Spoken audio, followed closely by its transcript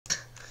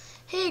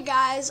Hey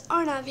guys,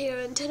 Arnav here,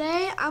 and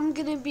today I'm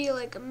gonna be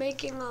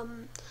making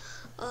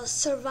a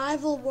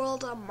survival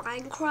world on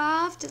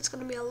Minecraft. It's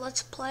gonna be a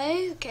let's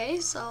play. Okay,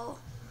 so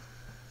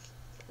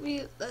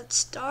let's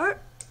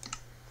start.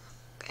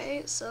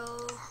 Okay,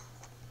 so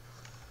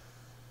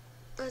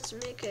let's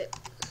make it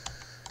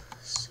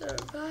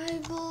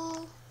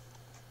survival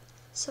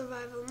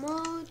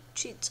mode,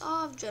 cheats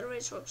off,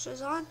 generates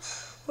workers on,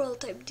 world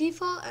type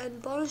default,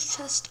 and bonus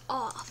chest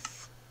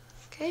off.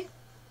 Okay,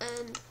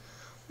 and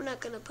we're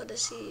not gonna put a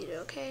seed,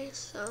 okay?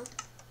 So,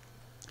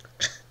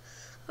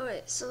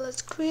 alright, so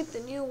let's create the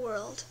new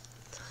world.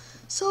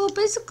 So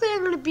basically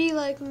I'm gonna be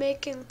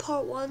making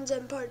part 1s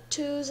and part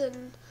 2s,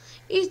 and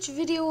each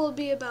video will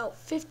be about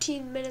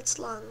 15 minutes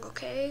long,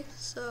 okay?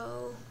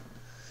 So,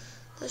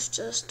 let's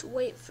just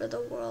wait for the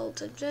world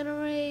to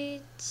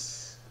generate.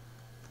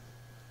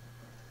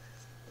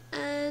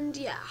 And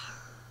yeah,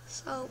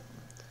 so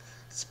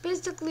it's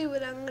basically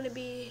what I'm gonna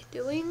be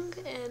doing,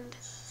 and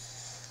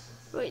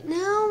right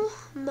now,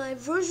 my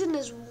version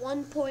is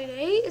 1.8.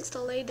 It's the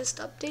latest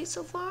update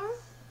so far.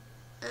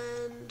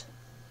 And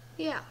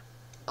yeah.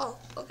 Oh,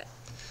 okay.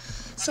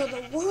 So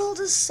the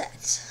world is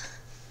set.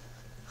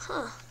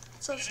 Huh.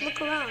 So let's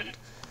look around.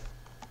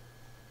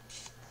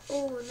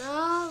 Oh,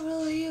 not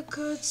really a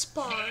good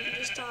spawn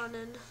just on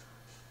in.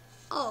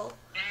 Oh.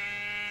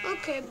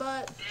 Okay,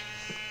 but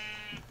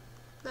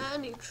not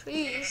any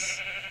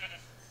trees.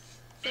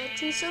 No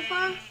trees so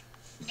far?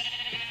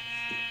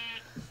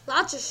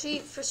 Lots of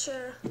sheep for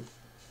sure.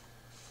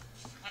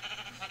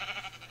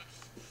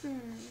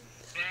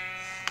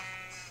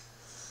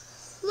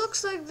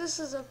 Looks like this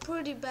is a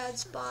pretty bad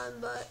spawn,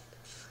 but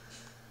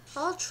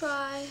I'll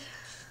try.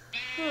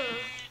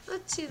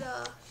 Let's see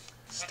the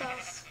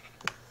stuff.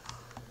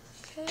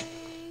 Okay.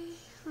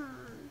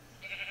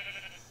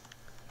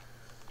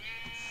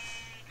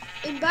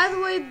 And by the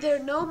way, there are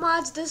no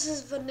mods. This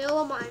is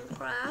vanilla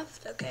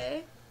Minecraft,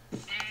 okay?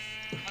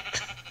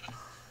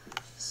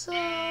 So,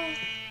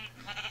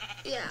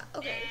 yeah,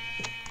 okay.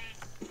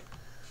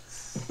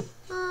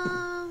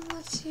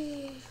 Let's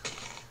see.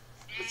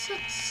 What's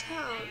that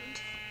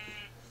sound?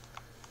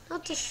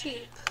 Not the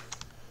sheep.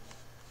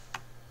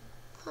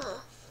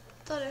 Huh.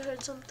 Thought I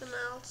heard something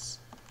else.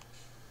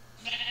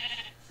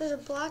 There's a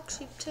black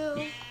sheep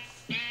too.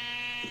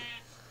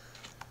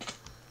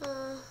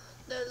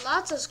 There's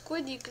lots of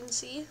squid you can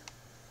see.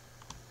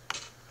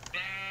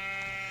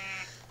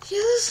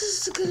 Yeah, this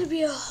is gonna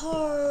be a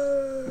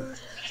hard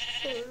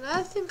thing.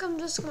 I think I'm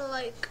just gonna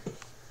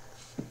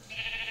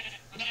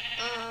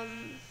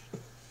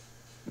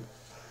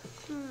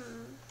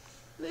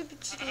maybe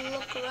just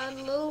look around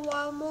a little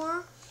while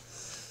more.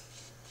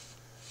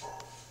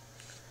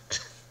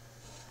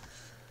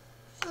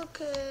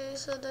 Okay,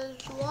 so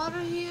there's water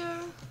here,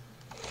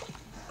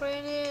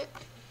 granite,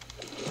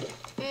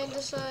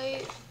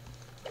 andesite.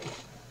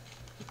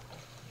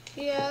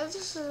 Yeah,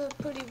 this is a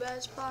pretty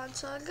bad spawn,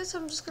 so I guess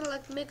I'm just gonna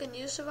make a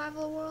new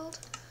survival world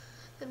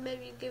and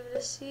maybe give it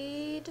a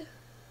seed.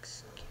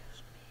 Excuse me.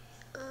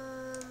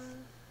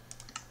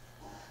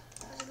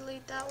 Let's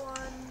delete that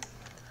one.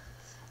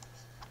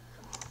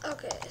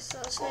 Okay, so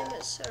let's name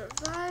it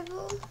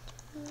survival.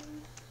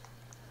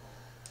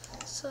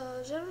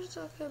 So generate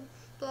token,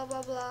 blah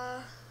blah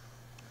blah.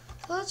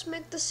 So let's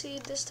make the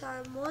seed this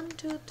time. 1,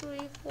 2,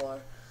 3,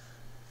 4,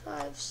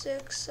 5,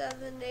 6,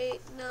 7,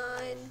 8,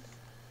 9,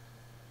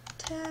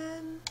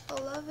 10,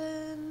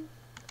 11,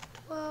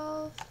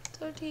 12,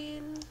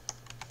 13,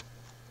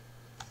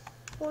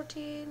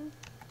 14,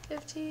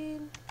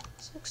 15,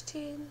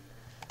 16,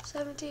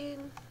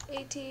 17,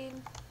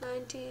 18,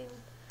 19,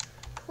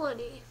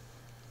 20.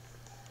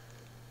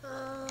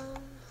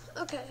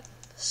 Okay,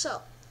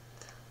 so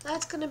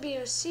that's gonna be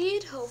our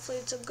seed. Hopefully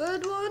it's a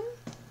good one.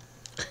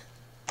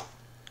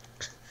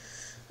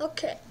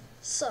 Okay,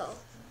 so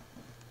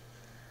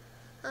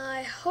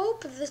I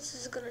hope this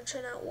is gonna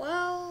turn out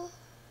well.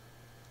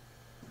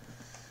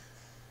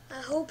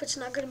 I hope it's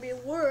not gonna be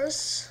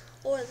worse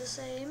or the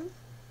same.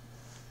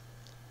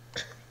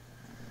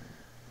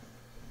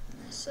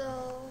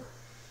 So,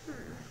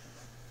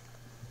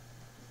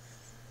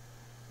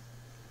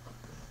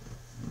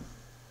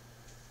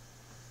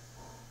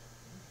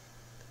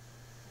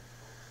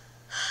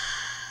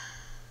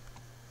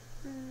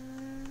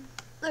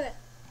 okay.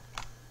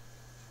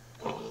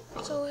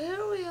 So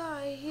here we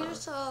are.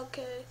 Here's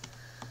okay.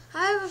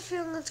 I have a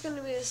feeling it's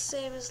gonna be the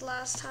same as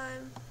last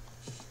time,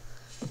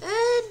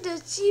 and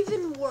it's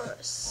even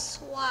worse.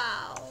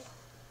 Wow.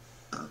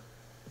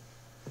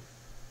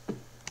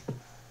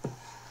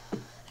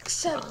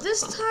 Except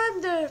this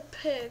time there are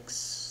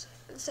pigs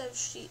instead of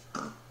sheep,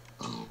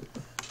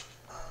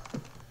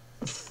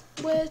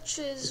 which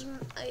is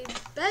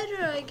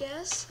better, I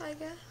guess. I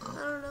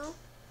don't know.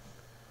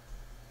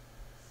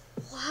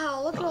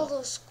 Wow, look at all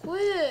those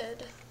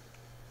squid.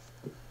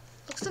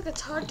 Looks like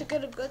it's hard to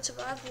get a good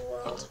survival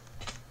world.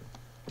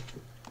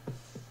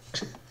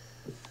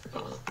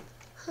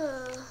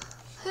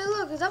 Hey,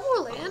 look, is that more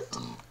land?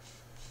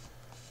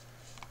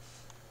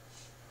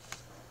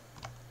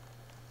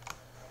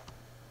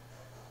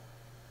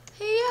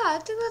 Hey, yeah,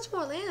 think that's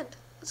more land.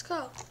 Let's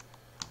go.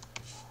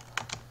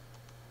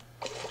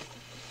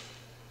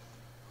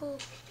 Oh.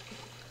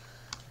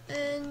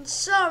 And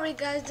sorry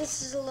guys,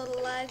 this is a little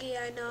laggy,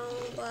 I know,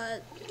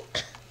 but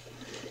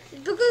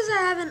because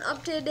I haven't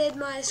updated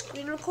my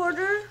screen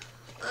recorder,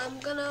 I'm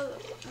gonna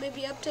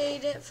maybe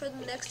update it for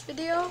the next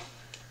video.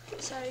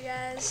 Sorry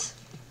guys.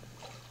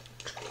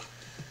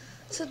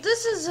 So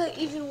this is an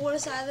even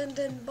worse island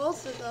than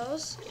both of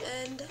those,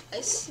 and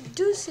I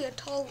do see a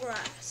tall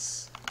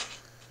grass.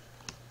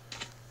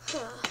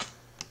 Huh.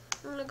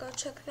 I'm gonna go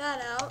check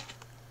that out.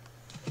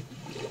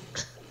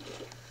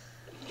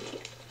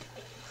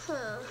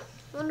 Huh.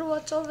 Wonder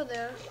what's over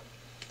there.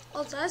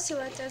 Oh, I see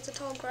right there. It's a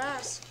tall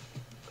grass.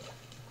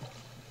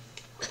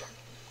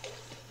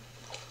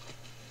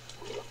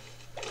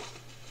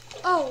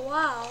 Oh,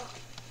 wow.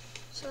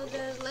 So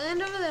there's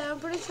land over there. I'm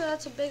pretty sure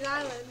that's a big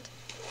island.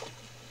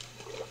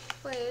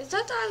 Wait, is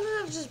that the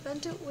island I've just been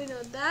to? Wait,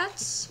 no,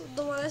 that's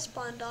the one I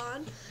spawned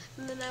on.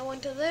 And then I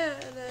went to there,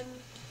 and then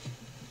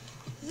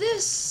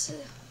this.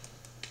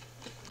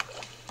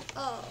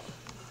 Oh.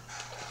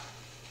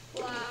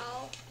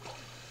 Wow.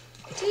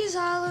 These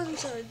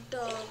islands are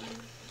dumb.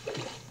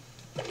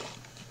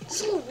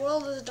 This whole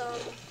world is dumb.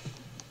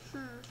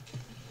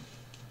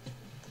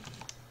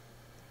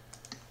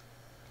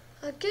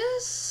 I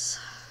guess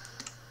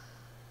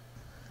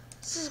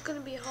this is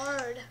gonna be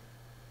hard.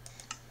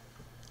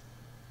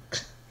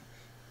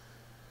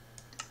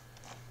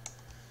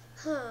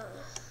 Huh.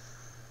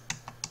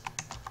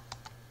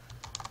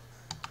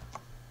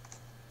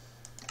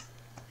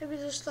 Maybe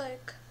just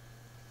like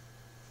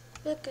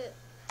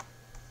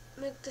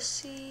make the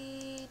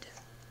seed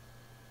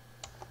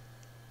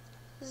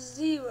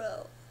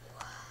 0.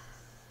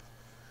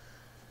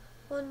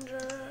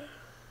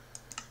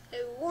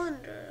 I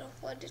wonder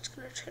what it's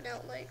gonna turn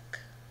out like.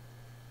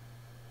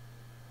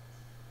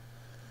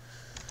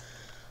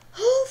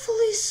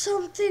 Hopefully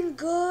something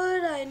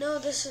good. I know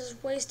this is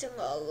wasting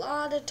a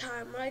lot of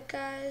time, right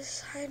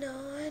guys? I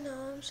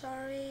know, I'm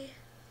sorry.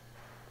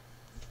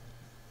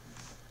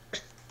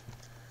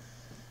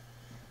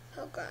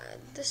 Oh god,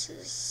 this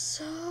is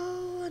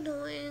so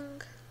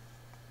annoying.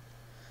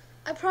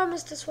 I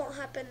promise this won't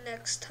happen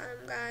next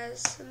time,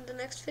 guys. In the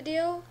next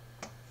video,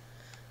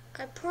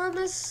 I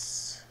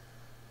promise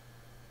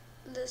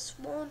this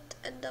won't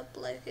end up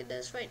like it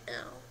is right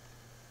now.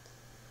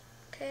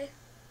 Okay?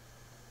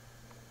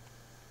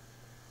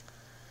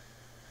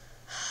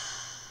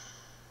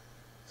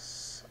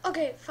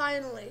 Okay,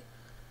 finally.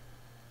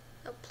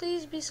 Now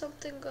please be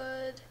something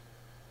good.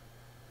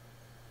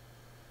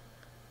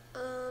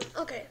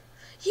 Okay.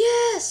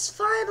 Yes,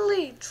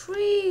 finally,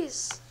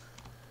 trees.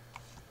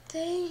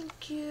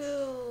 Thank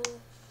you.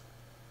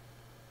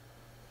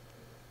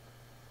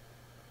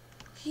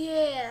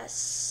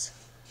 Yes.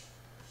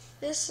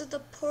 This is the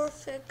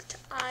perfect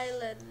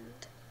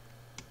island.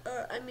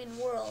 Or, I mean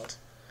world.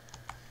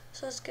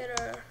 So let's get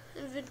our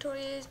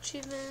inventory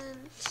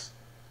achievements.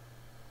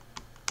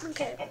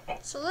 Okay,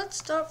 so let's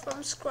start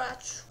from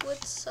scratch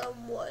with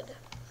some wood.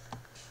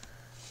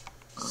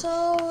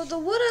 So the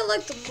wood I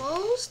like the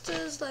most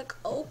is like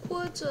oak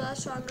wood, so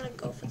that's why I'm gonna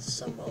go for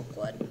some oak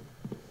wood.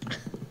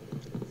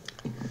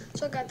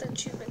 So I got the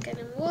achievement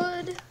getting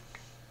wood.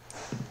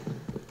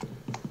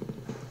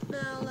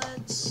 Now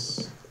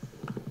let's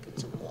get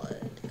some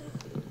wood.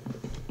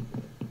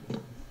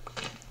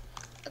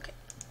 Okay.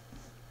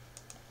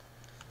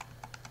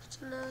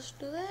 So now let's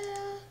do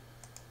that.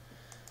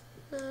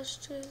 Now let's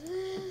do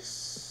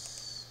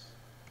this.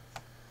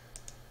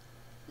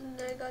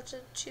 And I got the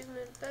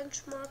achievement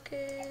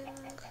benchmarking.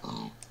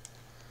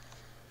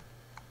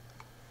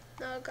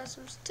 Now I got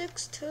some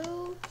sticks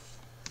too.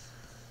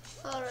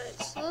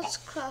 Alright, so let's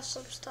craft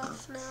some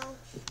stuff now.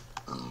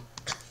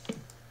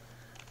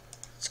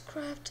 Let's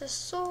craft a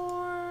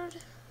sword.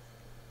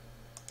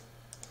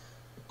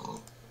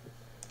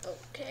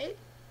 Okay.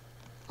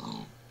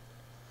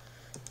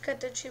 Got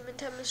the achievement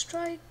time to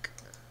strike.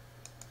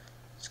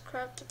 Let's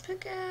craft a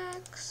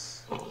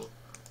pickaxe.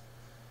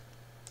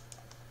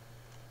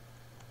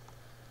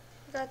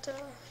 Got the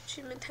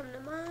achievement time to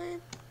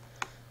mine.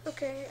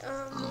 Okay,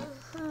 I'm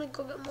gonna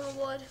go get more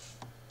wood.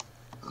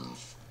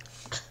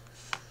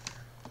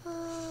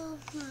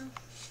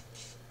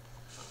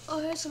 Oh,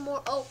 here's some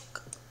more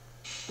oak.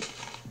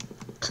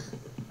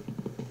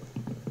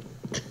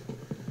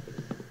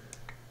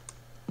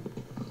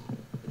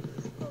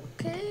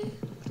 Okay,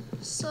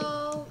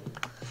 so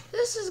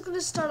this is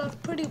gonna start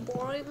off pretty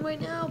boring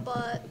right now,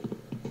 but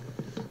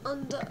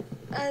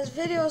as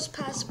videos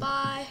pass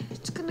by,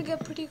 it's gonna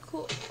get pretty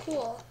cool.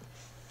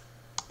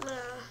 I'm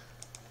gonna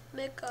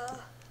make a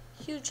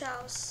huge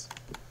house.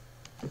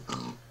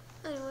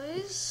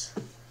 Anyways,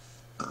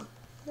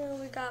 then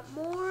we got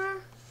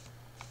more.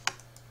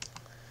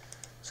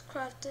 Let's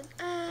craft an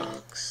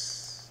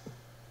axe.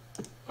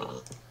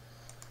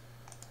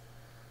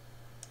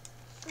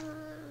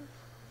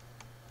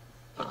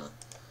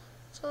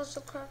 So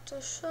also craft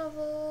a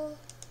shovel.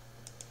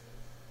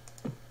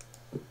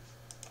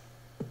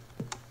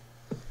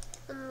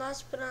 And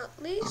last but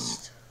not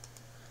least,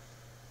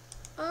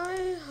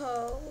 I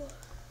hoe.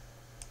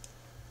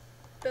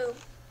 Boom.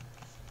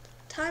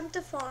 Time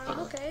to farm.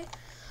 Okay.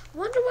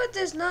 Wonder why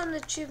there's not an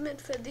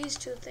achievement for these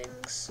two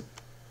things.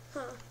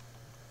 Huh.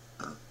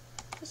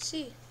 Let's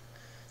see.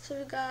 So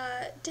we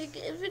got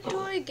taking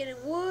inventory, getting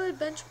wood,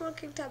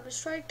 benchmarking, time to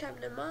strike, time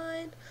to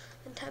mine,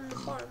 and time to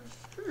farm.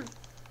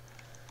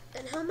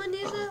 And how many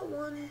is it?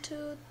 1,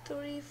 2,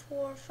 3,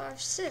 4,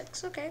 5,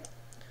 6. Okay.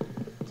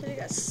 So we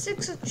got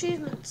 6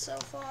 achievements so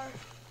far.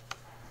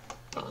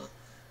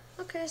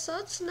 Okay, so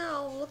let's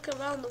now look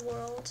around the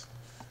world.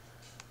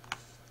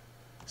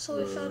 So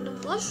we found a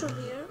mushroom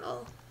here.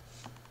 Oh,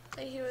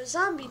 I hear a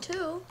zombie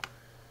too.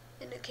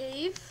 In a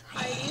cave,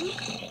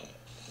 hiding.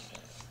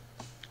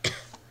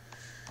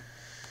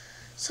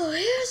 So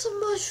here's a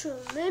mushroom.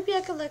 Maybe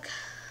I could like...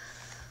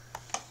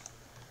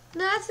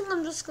 Nah, I think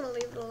I'm just gonna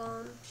leave it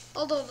alone.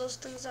 Although those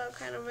things are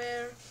kind of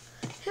rare.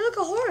 Hey, look,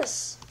 a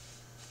horse.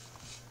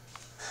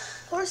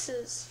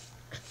 Horses.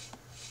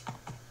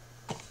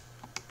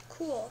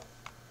 Cool.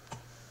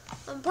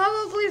 I'm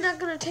probably not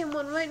gonna tame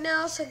one right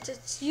now since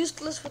it's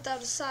useless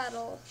without a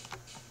saddle.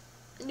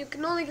 And you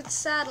can only get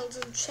saddles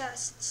in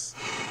chests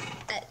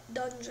at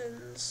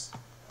dungeons.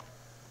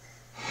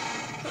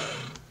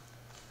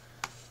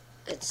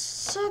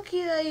 It's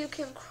sucky that you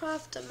can't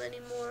craft them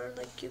anymore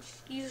like you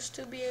used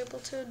to be able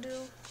to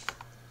do.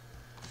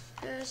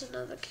 There's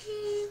another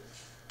cave.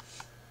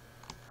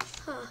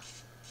 Huh.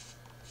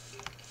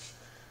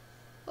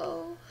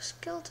 Oh,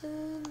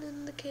 skeleton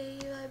in the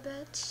cave, I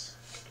bet.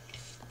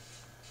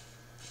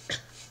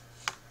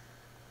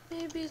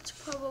 Maybe it's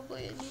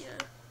probably in here.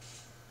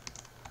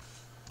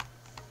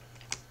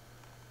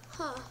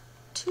 Huh.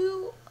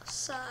 2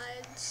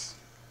 sides.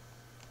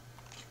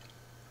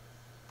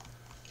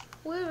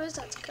 Where is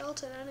that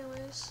skeleton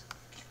anyways?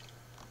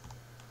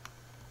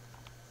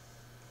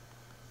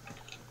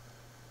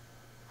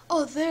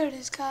 Oh, there it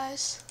is,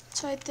 guys.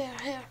 It's right there.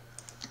 Here.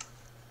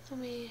 Let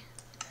me...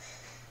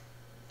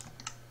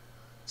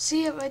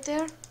 See it right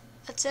there?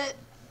 That's it.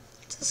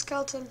 It's a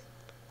skeleton.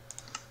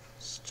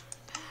 Let's turn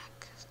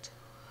back to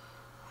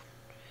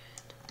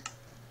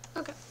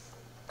 100. Okay.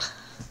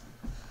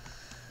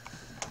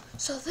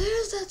 So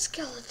there's that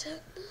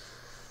skeleton.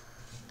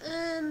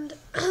 And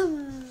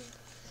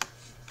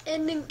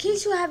and in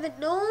case you haven't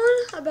known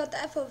about the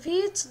FOV,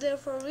 it's there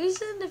for a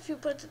reason. If you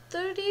put it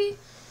 30, it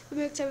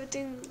makes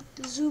everything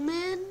zoom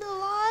in a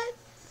lot.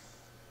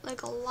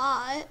 Like a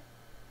lot.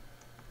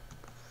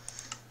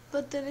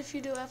 But then if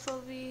you do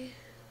FOV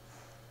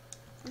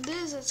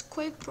this, it's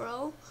Quake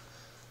Pro.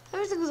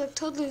 Everything is like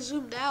totally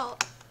zoomed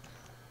out.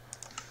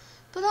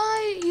 But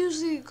I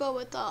usually go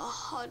with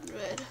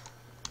 100.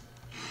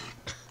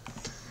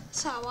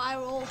 That's how I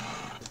roll.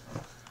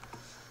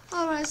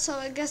 Alright, so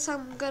I guess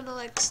I'm gonna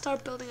like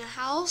start building a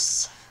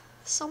house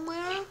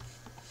somewhere.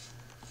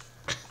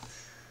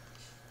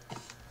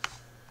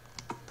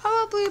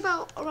 Probably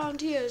about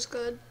around here is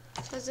good.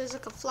 Because there's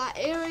like a flat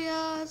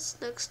area, it's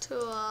next to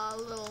a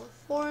little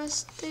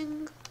forest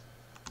thing.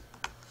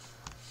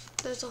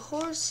 There's a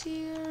horse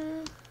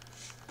here.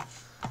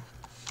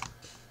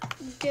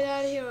 Get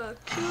out of here, I'll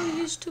kill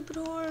you, stupid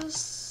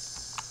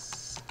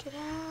horse. Get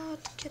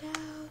out, get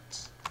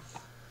out.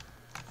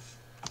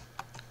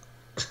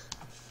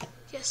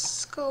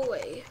 Yes, go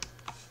away.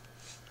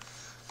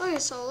 Okay,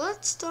 so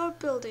let's start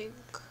building.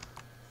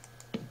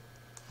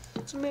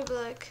 So maybe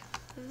like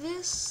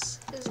this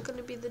is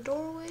gonna be the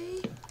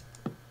doorway.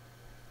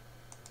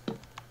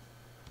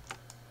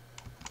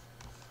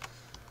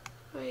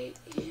 Right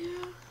here,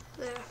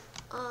 there.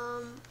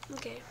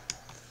 Okay.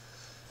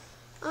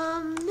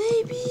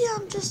 Maybe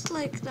I'm just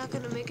like not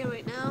gonna make it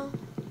right now.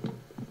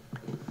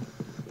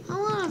 I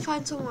wanna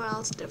find somewhere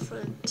else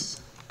different.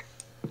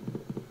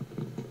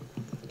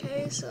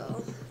 Okay,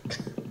 so.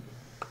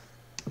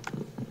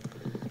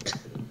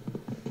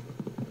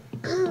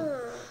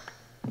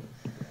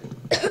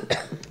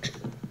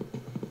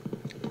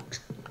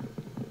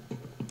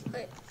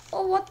 Wait.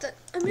 Oh, what the?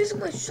 I'm using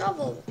my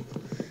shovel.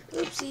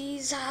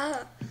 Oopsies.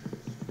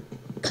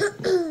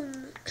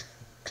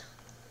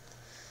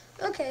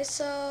 Okay,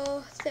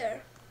 so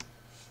there.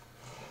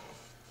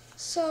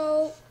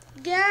 So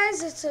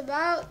guys, it's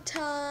about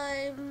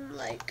time.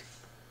 Like,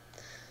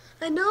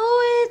 I know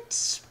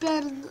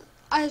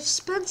I've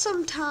spent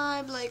some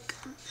time like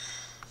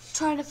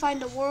trying to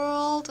find a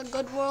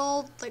good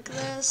world like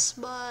this,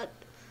 but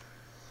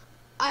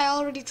I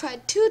already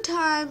tried 2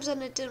 times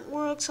and it didn't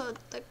work, so it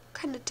like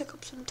kind of took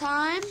up some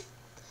time,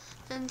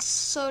 and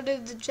so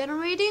did the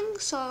generating.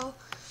 So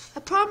I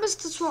promise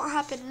this won't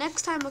happen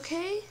next time,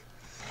 okay?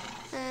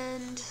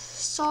 And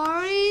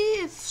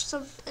sorry if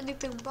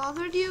anything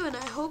bothered you, and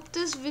I hope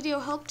this video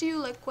helped you,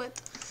 like with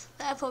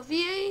the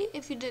FOVA,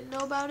 if you didn't know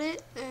about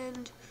it.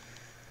 And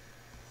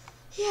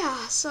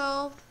yeah,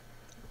 so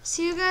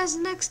see you guys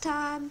next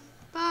time.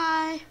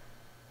 Bye.